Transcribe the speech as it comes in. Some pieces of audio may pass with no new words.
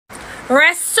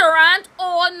Restaurant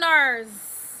owners,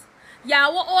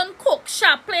 y'all own cook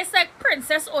shop, place like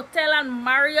Princess Hotel and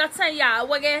Marriott, and y'all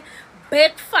we get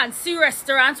big fancy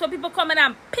restaurants where people come in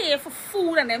and pay for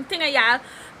food and them things, and y'all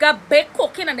got big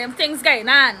cooking and them things going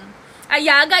on. And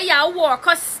y'all got y'all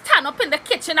workers stand up in the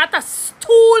kitchen at a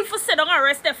stool for sit down and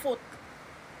rest their foot.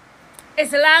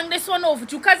 It's long this one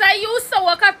overdue, because I used to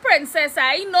work at Princess.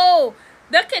 I know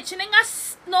the kitchen ain't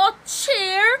no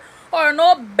chair or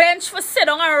no bench for sit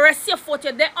down and rest your foot.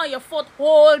 You're there on your foot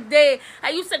all day. I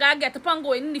used to get up and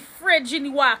go in the fridge, in the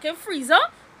walk-in freezer,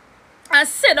 and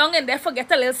sit down in there for get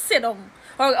a little sit down.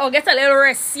 Or get a little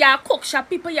rest. Yeah, cook shop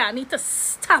people, yeah, need to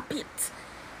stop it.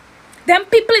 Them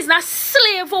people is not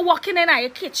slave for working in your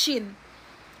kitchen.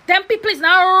 Them people is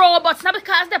not robots. Not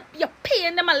because you're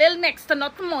paying them a little next to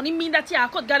nothing money mean that you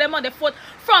could get them on the foot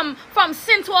from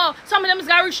since well, some of them is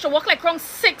gonna reach to work like around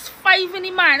 6, 5 in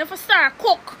the morning for start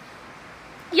cook.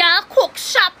 Yeah, cook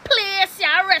shop place,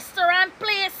 yeah, restaurant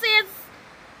places.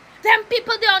 Them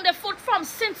people they on the foot from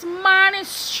since morning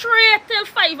straight till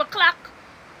 5 o'clock.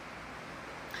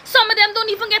 Some of them don't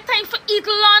even get time for eat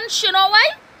lunch, you know why?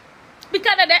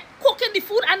 Because they're cooking the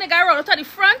food and they got run out of the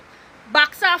front,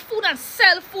 box of food and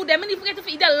sell food. Them don't even get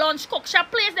to eat their lunch. Cook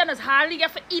shop place, them is hardly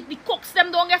get to eat. The cooks them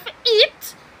don't get to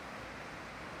eat.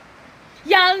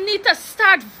 Y'all need to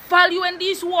start valuing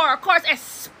these workers,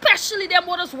 especially them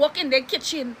who just work in their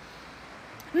kitchen.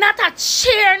 Not a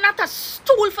chair, not a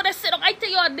stool for the sit down. I tell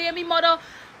you a day, my mother,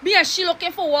 me and she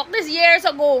looking for work this years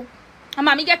ago. And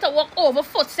mommy get to walk over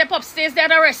footstep upstairs there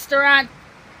at the restaurant.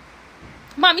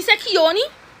 Mommy said, Kioni,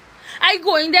 I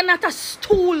go in there, not a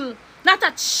stool, not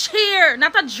a chair,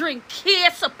 not a drink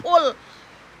case to pull.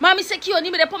 Mommy said,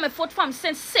 Kioni, me they put my foot from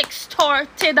since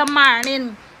 6:30 the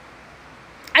morning.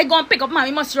 I go and pick up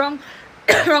mommy must around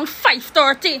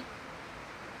 5:30.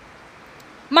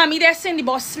 Mommy there seeing the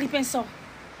boss sleeping so.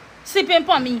 Sleeping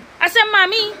for me. I said,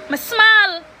 Mommy, my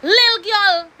small, little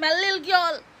girl, my little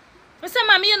girl. I said,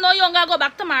 Mommy, you know you're gonna go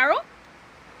back tomorrow?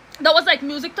 That was like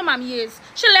music to Mommy ears.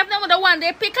 She left them with the one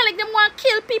day pick like them want to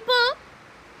kill people.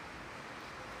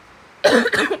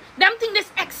 Them think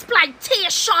this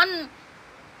exploitation.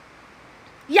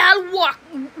 Y'all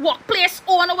workplace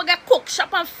owner we get cook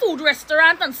shop and food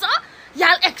restaurant and so.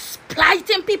 Y'all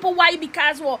exploiting people. Why?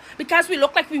 Because what? Because we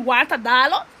look like we want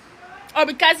 $1. Or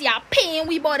because y'all paying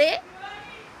we body.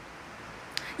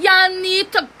 Y'all need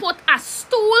to put a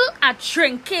stool, a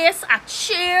drink case, a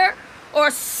chair, or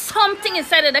something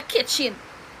inside of the kitchen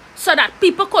so that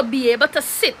people could be able to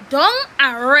sit down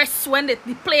and rest when the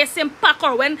place is packed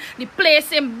or when the place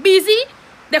is busy.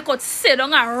 They could sit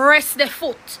down and rest their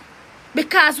foot.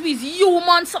 Because we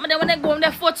human, some of them when they go on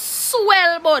their foot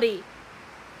swell body.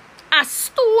 A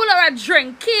stool or a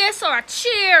drink case or a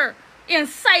chair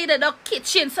inside of the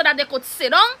kitchen so that they could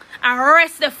sit down and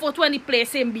rest their foot when the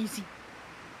place is busy.